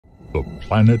The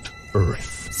planet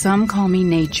Earth. Some call me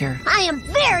nature. I am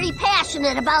very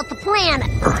passionate about the planet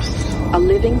Earth. A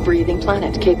living, breathing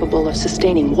planet capable of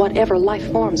sustaining whatever life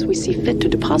forms we see fit to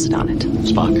deposit on it.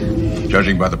 Spock,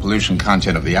 judging by the pollution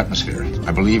content of the atmosphere,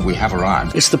 I believe we have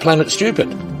arrived. Is the planet stupid?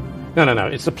 No.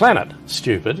 It's the planet,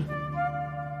 stupid.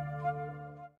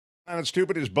 Planet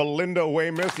Stupid is Belinda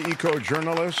Waymouth,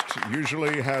 eco-journalist.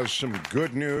 Usually has some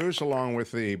good news along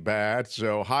with the bad.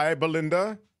 So, hi,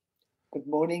 Belinda. Good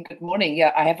morning. Good morning.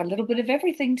 Yeah, I have a little bit of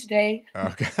everything today.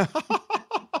 Okay.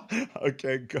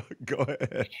 Okay, go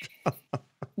ahead.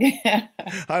 I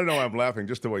don't know why I'm laughing,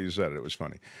 just the way you said it. It was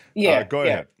funny. Yeah. Go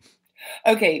ahead.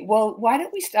 Okay, well, why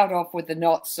don't we start off with the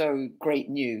not so great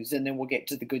news and then we'll get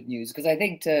to the good news? Because I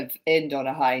think to end on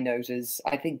a high note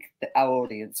I think that our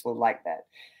audience will like that.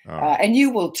 And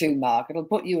you will too, Mark. It'll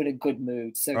put you in a good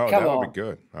mood. So come on. That would be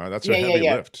good. That's a heavy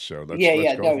lift. So let's go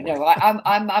for it.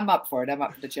 I'm up for it. I'm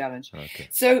up for the challenge. Okay.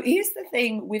 So here's the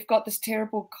thing: we've got this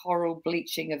terrible coral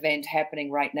bleaching event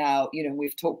happening right now. You know,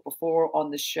 we've talked before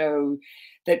on the show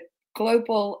that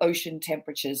global ocean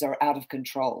temperatures are out of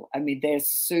control. I mean, they're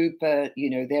super.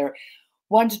 You know, they're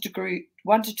 1 to 2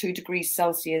 degrees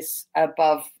Celsius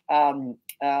above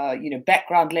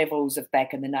background levels of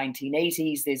back in the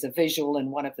 1980s. There's a visual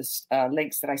in one of the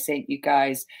links that I sent you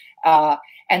guys. And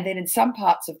then in some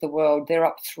parts of the world, they're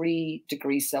up 3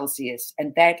 degrees Celsius.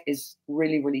 And that is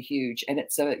really, really huge. And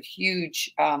it's a huge,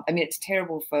 it's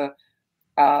terrible for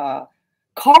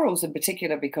corals in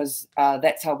particular, because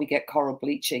that's how we get coral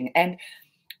bleaching. And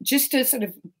just to sort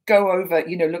of go over,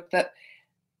 look,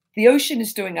 the ocean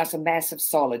is doing us a massive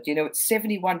solid. It's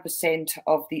 71%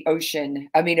 of the ocean.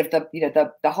 I mean, of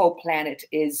the whole planet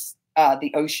is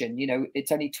the ocean.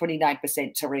 It's only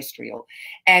 29% terrestrial,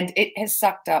 and it has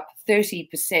sucked up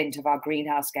 30% of our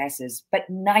greenhouse gases, but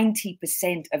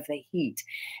 90% of the heat.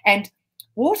 And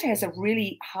water has a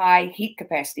really high heat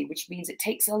capacity, which means it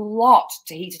takes a lot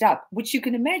to heat it up, which you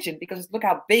can imagine because look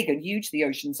how big and huge the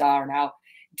oceans are and how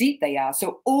deep they are.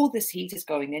 So all this heat is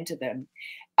going into them.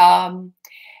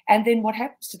 And then what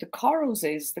happens to the corals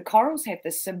is the corals have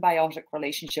this symbiotic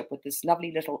relationship with this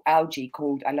lovely little algae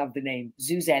called, I love the name,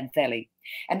 zooxanthellae.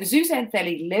 And the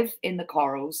zooxanthellae live in the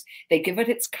corals. They give it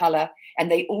its color,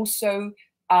 and they also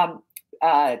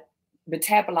metabolize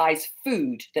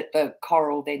food that the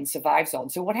coral then survives on.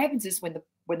 So what happens is when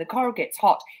the coral gets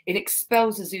hot, it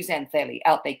expels the zooxanthellae.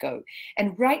 Out they go.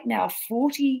 And right now,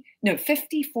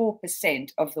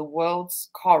 54% of the world's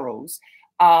corals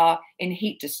are in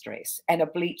heat distress and are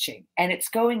bleaching, and it's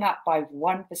going up by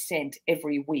 1%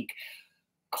 every week.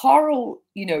 Coral,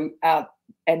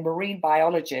 and marine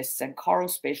biologists and coral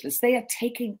specialists, they are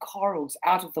taking corals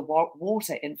out of the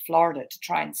water in Florida to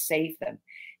try and save them.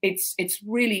 It's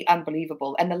really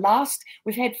unbelievable. And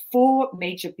we've had 4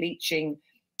 major bleaching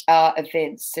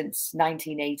events since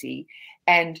 1980,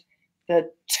 and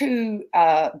the 2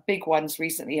 big ones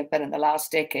recently have been in the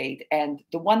last decade. And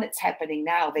the one that's happening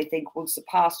now, they think will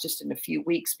surpass just in a few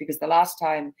weeks, because the last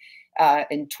time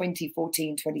in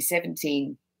 2014,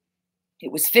 2017,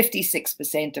 it was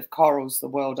 56% of corals the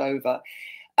world over.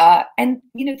 And,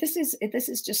 this is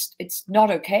just, it's not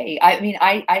okay. I mean,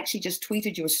 I actually just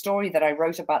tweeted you a story that I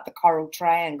wrote about the coral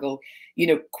triangle,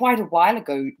 quite a while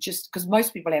ago, just because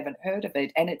most people haven't heard of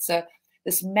it. And it's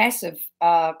this massive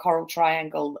coral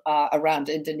triangle around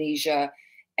Indonesia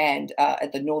and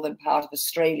at the northern part of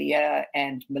Australia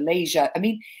and Malaysia. I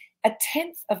mean,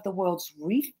 1/10 of the world's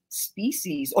reef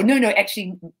species, or no,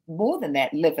 actually more than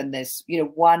that, live in this,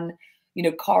 one,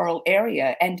 coral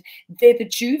area. And they're the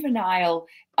juvenile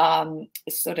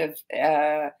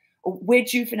where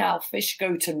juvenile fish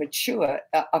go to mature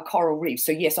a coral reef.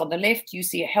 So yes, on the left, you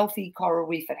see a healthy coral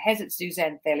reef. It has its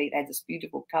zooxanthellae, it has this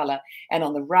beautiful color. And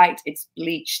on the right, it's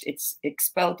bleached, it's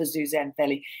expelled the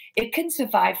zooxanthellae. It can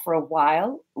survive for a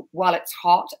while it's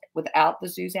hot without the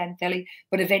zooxanthellae,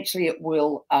 but eventually it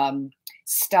will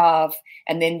starve.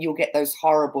 And then you'll get those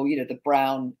horrible, the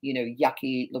brown,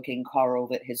 yucky looking coral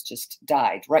that has just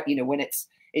died, right? When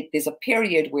there's a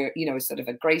period where, sort of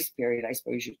a grace period, I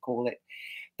suppose you'd call it.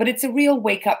 But it's a real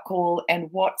wake-up call, and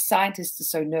what scientists are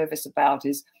so nervous about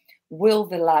is, will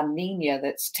the La Nina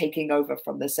that's taking over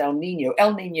from this El Nino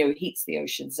heats the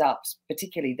oceans up,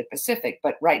 particularly the Pacific,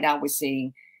 but right now we're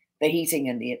seeing the heating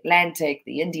in the Atlantic,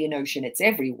 the Indian Ocean, it's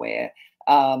everywhere.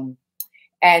 And,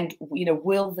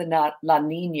 will the La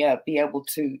Nina be able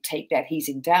to take that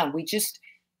heating down? We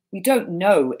don't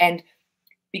know. And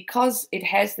because it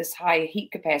has this high heat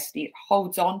capacity, it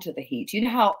holds on to the heat. You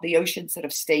know how the ocean sort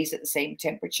of stays at the same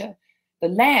temperature? The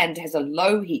land has a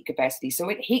low heat capacity, so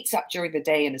it heats up during the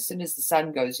day, and as soon as the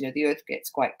sun goes, the earth gets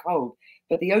quite cold.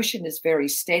 But the ocean is very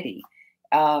steady.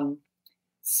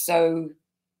 So,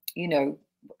 you know,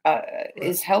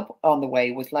 is help on the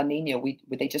way with La Nina?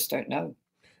 They just don't know.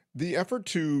 The effort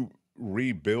to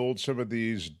rebuild some of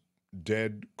these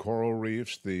dead coral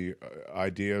reefs, the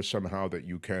idea somehow that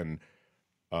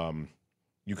um,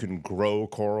 you can grow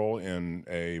coral in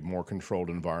a more controlled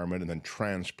environment and then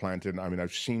transplant it. I mean,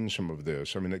 I've seen some of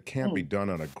this. I mean, it can't be Mm. done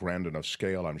on a grand enough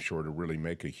scale, I'm sure, to really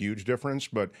make a huge difference.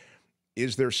 But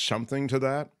is there something to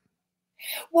that?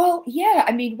 Well, yeah,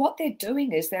 I mean, what they're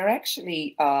doing is they're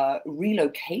actually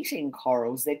relocating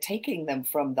corals. They're taking them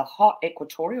from the hot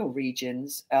equatorial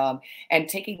regions and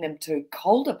taking them to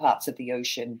colder parts of the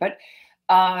ocean. But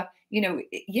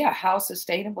yeah, how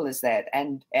sustainable is that?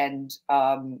 Can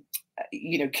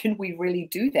we really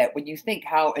do that when you think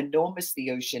how enormous the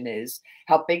ocean is,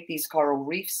 how big these coral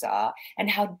reefs are, and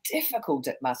how difficult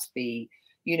it must be,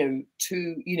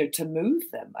 to move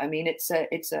them? I mean, it's a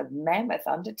mammoth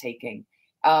undertaking.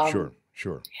 Um, Sure,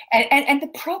 sure. and the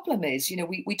problem is,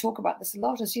 we talk about this a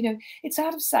lot, is, it's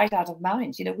out of sight, out of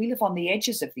mind. We live on the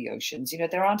edges of the oceans.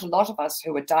 There aren't a lot of us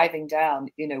who are diving down,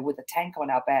 with a tank on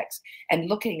our backs and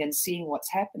looking and seeing what's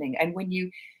happening. And when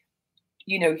you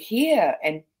hear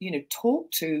and, talk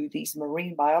to these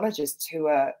marine biologists who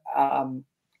are,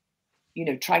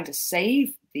 trying to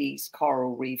save these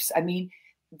coral reefs, I mean,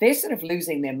 they're sort of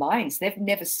losing their minds. They've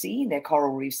never seen their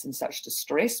coral reefs in such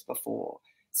distress before.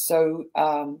 So,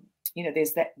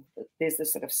 there's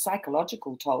this sort of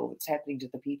psychological toll that's happening to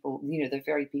the people, the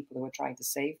very people who are trying to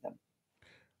save them.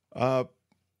 Uh,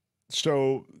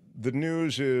 so the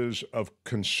news is of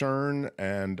concern,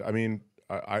 and I mean,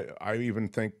 I even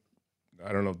think,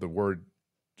 I don't know, the word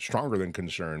stronger than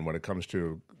concern when it comes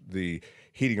to the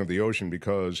heating of the ocean,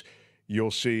 because you'll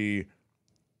see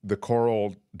the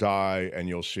coral die and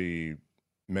you'll see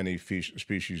many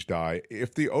species die.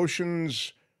 If the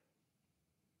oceans,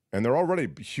 and there are already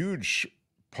huge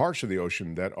parts of the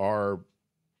ocean that are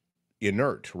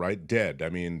inert, right? Dead. I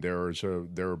mean, there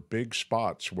are big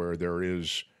spots where there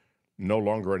is no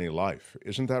longer any life.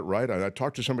 Isn't that right? I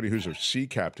talked to somebody who's a sea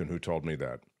captain who told me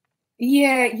that.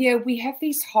 Yeah, we have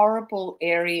these horrible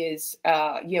areas.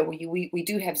 Yeah, we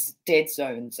do have dead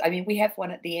zones. I mean, we have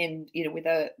one at the end, with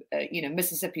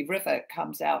Mississippi River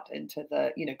comes out into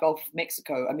the, Gulf of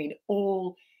Mexico. I mean,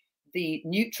 all the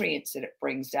nutrients that it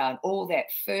brings down, all that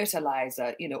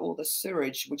fertilizer, all the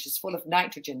sewage, which is full of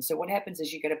nitrogen. So what happens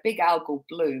is you get a big algal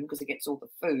bloom because it gets all the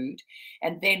food.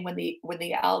 And then when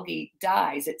the algae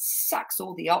dies, it sucks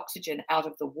all the oxygen out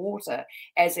of the water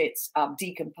as it's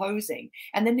decomposing.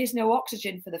 And then there's no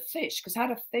oxygen for the fish, because how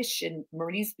do fish and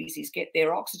marine species get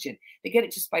their oxygen? They get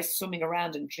it just by swimming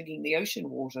around and drinking the ocean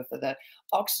water for the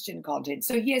oxygen content.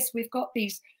 So yes, we've got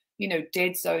these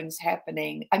dead zones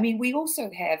happening. I mean, we also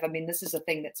have, this is a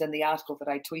thing that's in the article that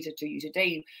I tweeted to you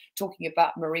today, talking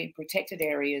about marine protected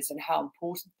areas and how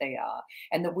important they are,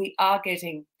 and that we are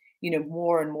getting,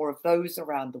 more and more of those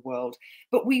around the world.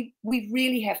 But we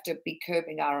really have to be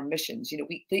curbing our emissions.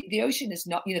 The ocean is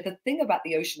not, the thing about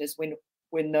the ocean is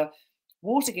when the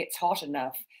water gets hot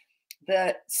enough,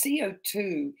 the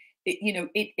CO2,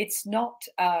 it's not,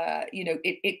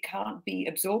 it can't be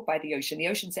absorbed by the ocean. The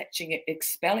ocean's actually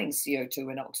expelling CO2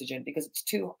 and oxygen because it's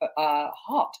too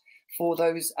hot for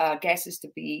those gases to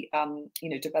be,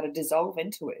 to better dissolve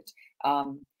into it.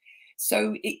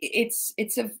 So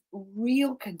it's a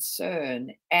real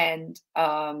concern, and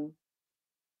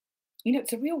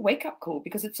it's a real wake up call,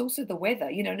 because it's also the weather,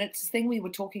 and it's the thing we were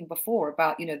talking before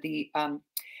about, the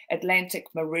Atlantic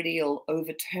meridional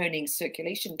overturning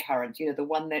circulation current, the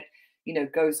one that,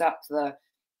 goes up the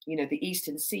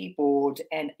eastern seaboard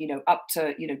and, up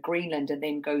to, Greenland, and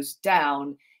then goes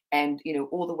down and,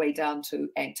 all the way down to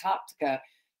Antarctica,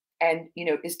 and,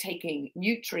 is taking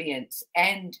nutrients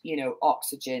and,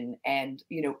 oxygen and,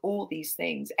 all these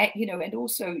things, and, and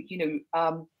also,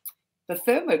 the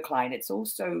thermocline, it's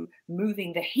also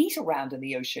moving the heat around in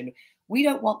the ocean. We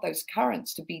don't want those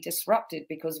currents to be disrupted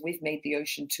because we've made the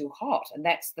ocean too hot. And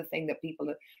that's the thing that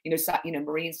people,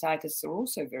 marine scientists are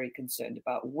also very concerned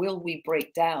about. Will we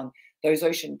break down those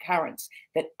ocean currents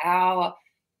that our,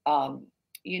 I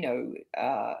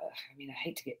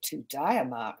hate to get too dire,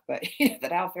 Mark, but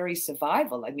that our very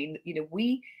survival,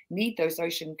 we need those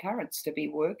ocean currents to be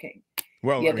working.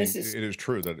 Well, Yeah, I mean, it is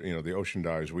true that, the ocean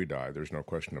dies, we die. There's no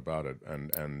question about it.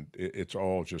 And it's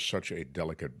all just such a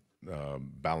delicate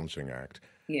balancing act.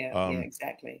 yeah,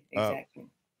 exactly.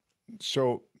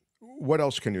 So what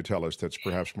else can you tell us that's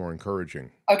perhaps more encouraging?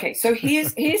 Okay, so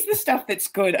here's the stuff that's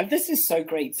good. And this is so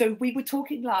great. So we were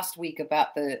talking last week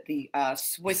about the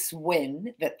Swiss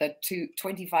win that the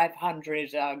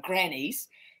 2,500 grannies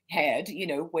had,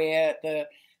 where the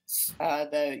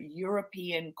the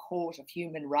European Court of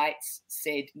Human Rights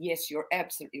said, yes, you're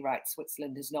absolutely right.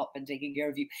 Switzerland has not been taking care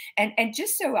of you. And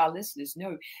just so our listeners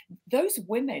know, those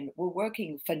women were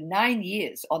working for 9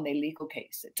 years on their legal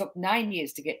case. It took 9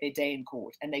 years to get their day in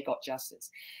court, and they got justice.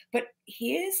 But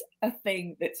here's a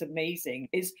thing that's amazing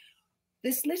is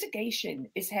this litigation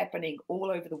is happening all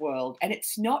over the world. And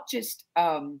it's not just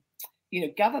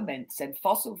governments and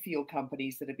fossil fuel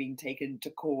companies that are being taken to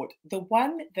court. The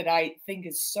one that I think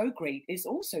is so great is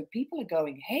also people are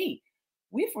going, hey,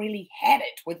 we've really had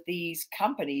it with these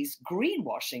companies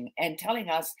greenwashing and telling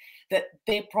us that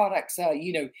their products are,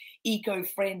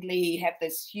 eco-friendly, have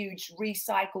this huge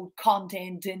recycled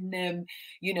content in them,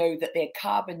 that they're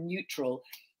carbon neutral.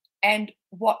 And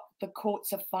what the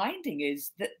courts are finding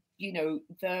is that,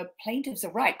 the plaintiffs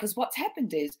are right. Because what's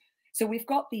happened is, so we've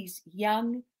got these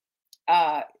young,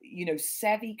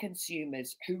 savvy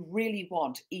consumers who really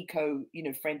want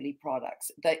friendly products.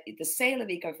 The sale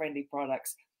of eco-friendly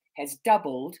products has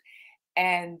doubled.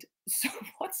 And so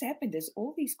what's happened is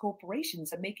all these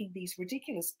corporations are making these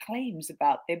ridiculous claims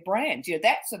about their brands.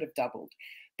 That sort of doubled.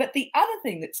 But the other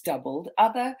thing that's doubled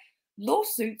are the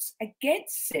lawsuits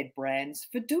against said brands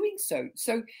for doing so.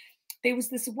 So there was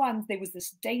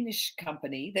this Danish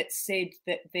company that said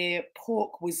that their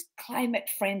pork was climate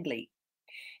friendly.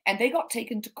 And they got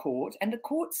taken to court, and the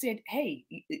court said, hey,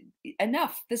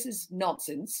 enough. This is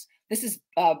nonsense. This is,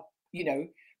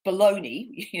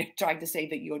 baloney, trying to say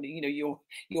that your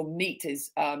meat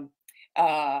is, I'm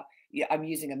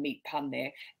using a meat pun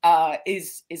there,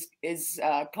 is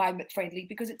climate friendly,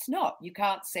 because it's not. You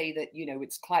can't say that,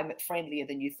 it's climate friendlier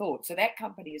than you thought. So that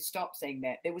company has stopped saying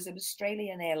that. There was an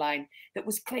Australian airline that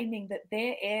was claiming that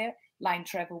their airline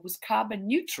travel was carbon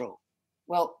neutral.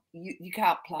 Well, you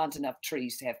can't plant enough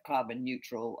trees to have carbon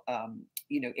neutral,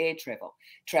 air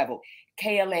travel.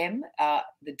 KLM,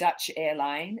 the Dutch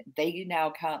airline, they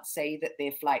now can't say that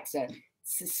their flights are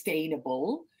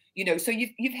sustainable. So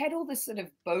you've had all this sort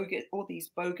of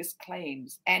bogus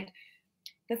claims. And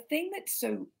the thing that's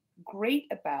so great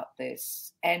about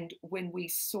this, and when we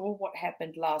saw what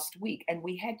happened last week, and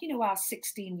we had, our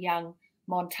 16 young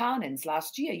Montanans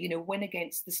last year, went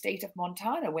against the state of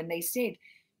Montana when they said,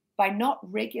 by not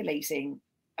regulating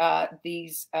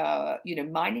these,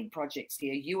 mining projects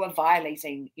here, you are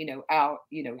violating, our,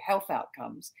 health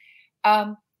outcomes.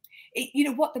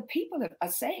 What the people are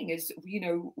saying is,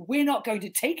 we're not going to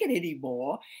take it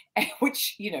anymore,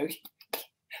 which,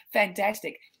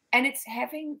 fantastic. And it's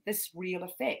having this real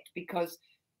effect because,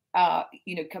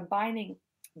 combining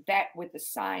that with the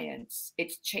science,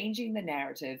 it's changing the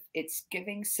narrative. It's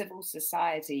giving civil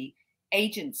society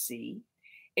agency.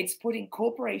 It's putting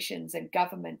corporations and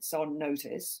governments on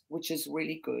notice, which is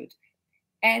really good.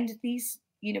 And these,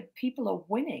 people are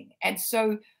winning. And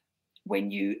so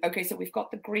so we've got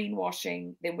the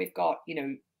greenwashing, then we've got,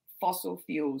 fossil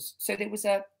fuels. So there was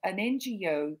an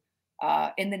NGO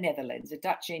in the Netherlands, a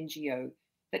Dutch NGO,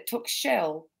 that took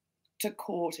Shell to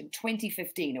court in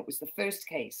 2015. It was the first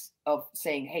case of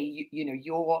saying, hey,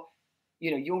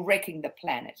 you're wrecking the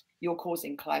planet. You're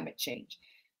causing climate change.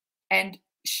 And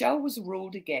Shell was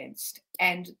ruled against,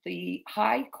 and the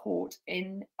High Court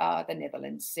in the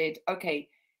Netherlands said, okay,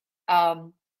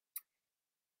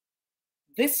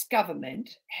 this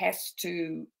government has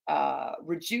to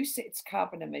reduce its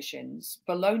carbon emissions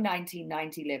below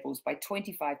 1990 levels by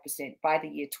 25% by the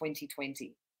year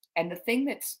 2020. And the thing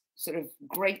that's sort of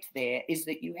great there is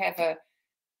that you have a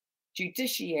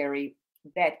judiciary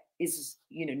that is,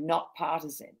 not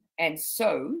partisan. And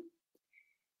so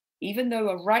even though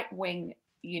a right-wing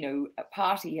a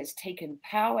party has taken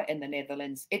power in the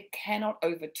Netherlands, it cannot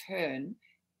overturn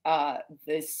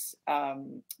this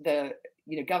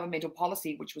governmental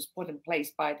policy which was put in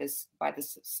place by this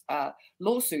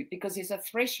lawsuit, because there's a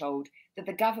threshold that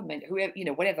the government, whoever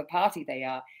whatever party they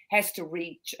are, has to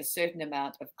reach a certain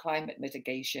amount of climate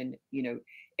mitigation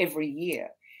every year.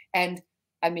 And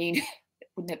I mean,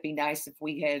 wouldn't it be nice if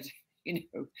we had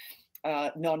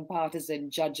non-partisan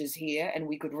judges here, and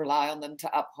we could rely on them to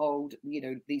uphold,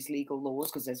 these legal laws,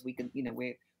 because as we can,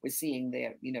 we're seeing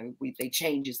there, they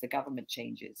change as the government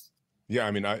changes. Yeah,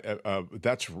 I mean,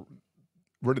 that's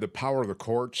really the power of the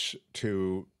courts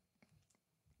to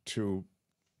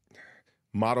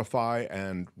modify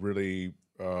and really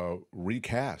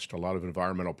recast a lot of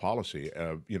environmental policy,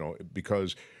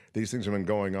 because these things have been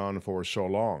going on for so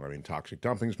long. I mean, toxic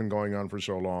dumping's been going on for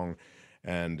so long,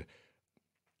 and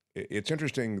it's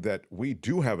interesting that we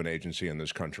do have an agency in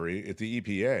this country, at the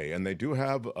EPA, and they do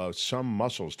have some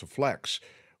muscles to flex.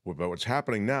 But what's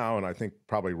happening now, and I think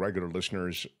probably regular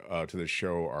listeners to this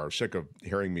show are sick of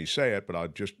hearing me say it, but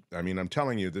I'm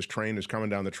telling you, this train is coming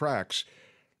down the tracks.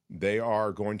 they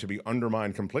are going to be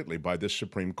undermined completely by this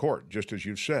Supreme Court, just as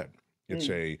you've said. It's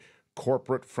a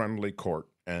corporate-friendly court,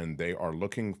 and they are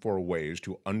looking for ways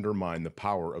to undermine the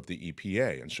power of the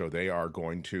EPA. And so they are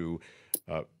going to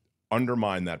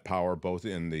undermine that power both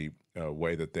in the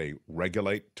way that they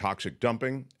regulate toxic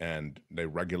dumping and they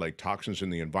regulate toxins in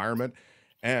the environment,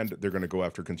 and they're going to go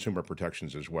after consumer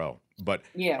protections as well. But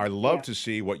I love to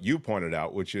see what you pointed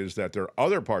out, which is that there are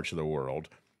other parts of the world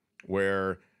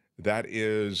where that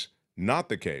is not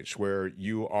the case, where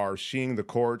you are seeing the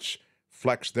courts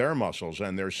flex their muscles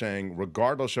and they're saying,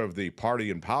 regardless of the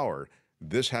party in power,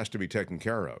 this has to be taken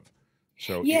care of.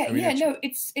 So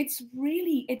it's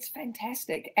really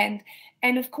fantastic, and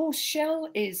of course Shell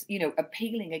is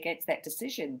appealing against that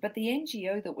decision, but the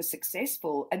NGO that was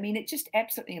successful, I mean, it just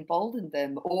absolutely emboldened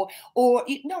them, or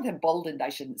not emboldened, I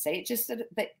shouldn't say, it just sort of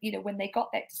that when they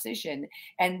got that decision,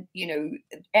 and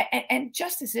and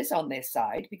justice is on their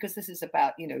side, because this is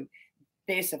about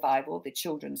their survival, their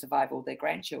children's survival, their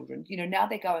grandchildren. Now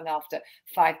they're going after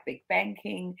 5 big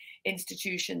banking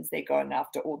institutions. They're going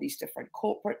after all these different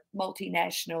corporate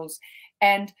multinationals.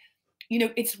 And,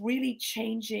 it's really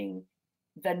changing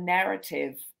the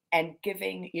narrative and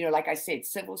giving, like I said,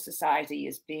 civil society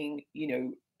is being,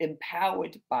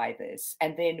 empowered by this.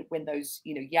 And then when those,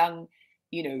 young,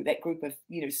 that group of,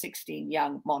 16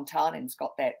 young Montanans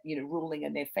got that, ruling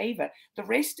in their favor, the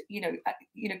rest,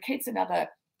 kids in other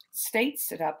states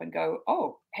sit up and go,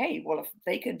 oh, hey, well, if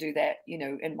they can do that,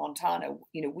 in Montana,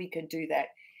 we can do that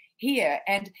here.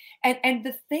 And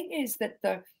the thing is that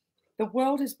the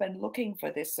world has been looking for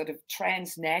this sort of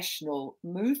transnational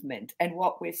movement. And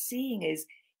what we're seeing is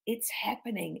it's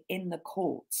happening in the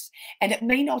courts. And it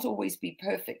may not always be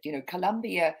perfect.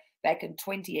 Colombia, back in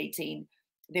 2018,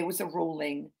 there was a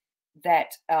ruling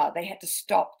that they had to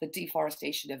stop the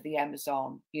deforestation of the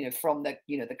Amazon, from the,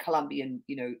 the Colombian,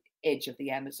 edge of the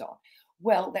Amazon.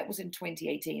 Well, that was in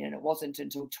 2018, and it wasn't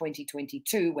until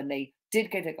 2022 when they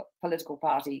did get a political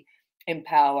party in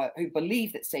power who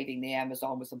believed that saving the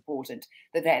Amazon was important,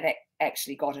 that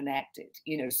actually got enacted.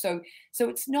 So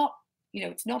it's not,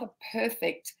 it's not a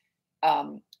perfect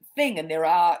thing, and there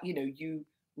are, you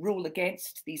rule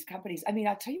against these companies. I mean,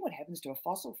 I'll tell you what happens to a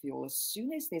fossil fuel. As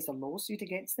soon as there's a lawsuit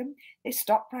against them, their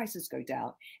stock prices go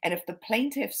down. And if the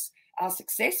plaintiffs are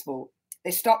successful,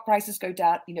 their stock prices go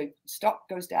down, stock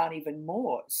goes down even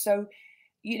more. So,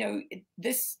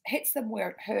 this hits them where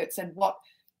it hurts. And what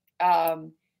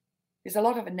there's a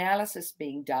lot of analysis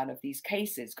being done of these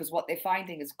cases, because what they're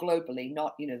finding is globally,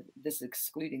 not, this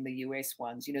excluding the US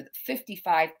ones, that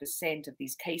 55% of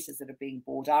these cases that are being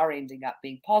brought are ending up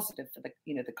being positive for the,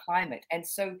 the climate. And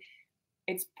so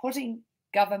it's putting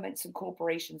governments and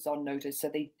corporations on notice. So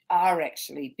they are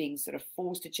actually being sort of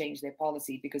forced to change their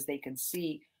policy, because they can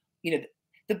see,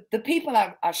 the people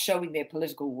are showing their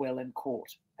political will in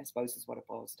court, I suppose, is what it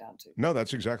boils down to. No,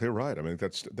 that's exactly right. I mean,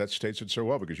 that states it so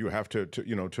well, because you have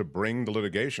to bring the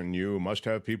litigation, you must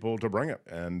have people to bring it.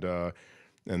 And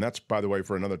that's, by the way,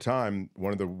 for another time,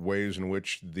 one of the ways in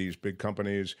which these big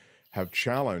companies have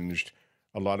challenged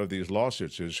a lot of these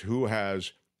lawsuits is who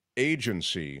has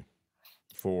agency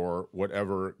for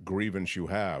whatever grievance you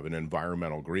have, an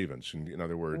environmental grievance. In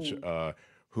other words,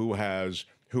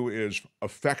 who is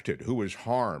affected, who is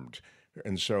harmed.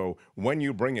 And so when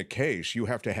you bring a case, you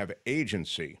have to have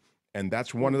agency. And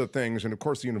that's one of the things. And of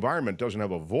course, the environment doesn't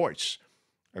have a voice.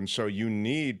 And so you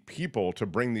need people to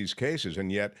bring these cases.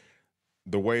 And yet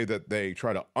the way that they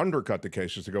try to undercut the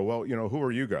cases, to go, well, who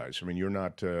are you guys? I mean, you're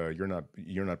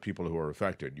not people who are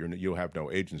affected. You have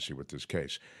no agency with this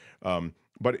case.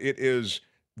 But it is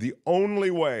the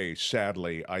only way,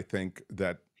 sadly, I think,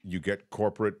 that you get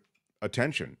corporate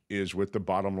attention is with the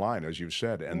bottom line, as you've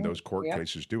said, and those court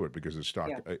cases do it, because the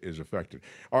stock is affected.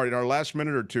 All right, in our last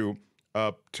minute or two,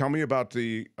 tell me about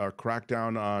the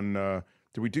crackdown on,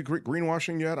 did we do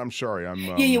greenwashing yet? I'm sorry.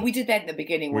 We did that in the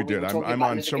beginning. We did. I'm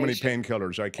on so many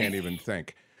painkillers, I can't even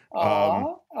think.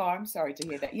 I'm sorry to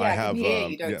hear that. Yeah, I can hear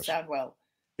you don't sound well.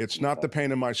 It's not the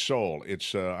pain in my soul.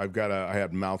 It's I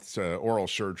had oral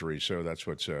surgery, so that's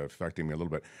what's affecting me a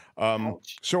little bit.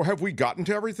 So have we gotten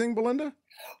to everything, Belinda?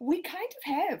 We kind of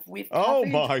have. We've oh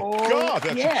my God,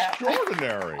 that's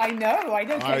extraordinary. I know.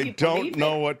 I don't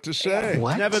know what to say.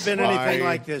 What? Never been anything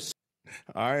like this.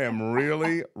 I am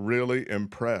really, really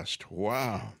impressed.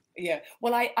 Wow. Yeah.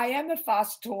 Well, I am a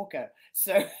fast talker,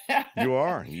 so you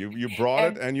are. You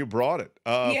brought it, and you brought it.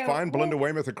 Find Belinda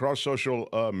Waymouth across social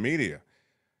media.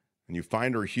 And you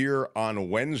find her here on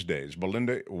Wednesdays.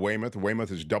 Belinda Waymouth. Waymouth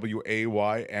is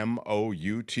Waymouth.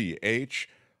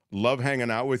 Love hanging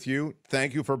out with you.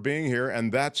 Thank you for being here.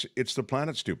 And It's the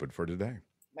Planet Stupid for today.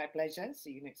 My pleasure.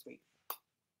 See you next week.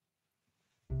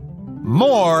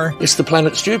 more. It's the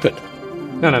planet stupid.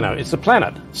 No, it's the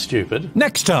planet stupid.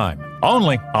 Next time,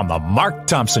 only on The Mark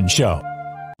Thompson Show.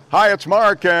 Hi, it's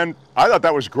Mark, and I thought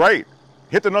that was great.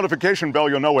 Hit the notification bell,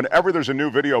 you'll know whenever there's a new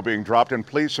video being dropped, and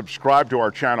please subscribe to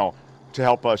our channel to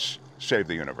help us save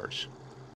the universe.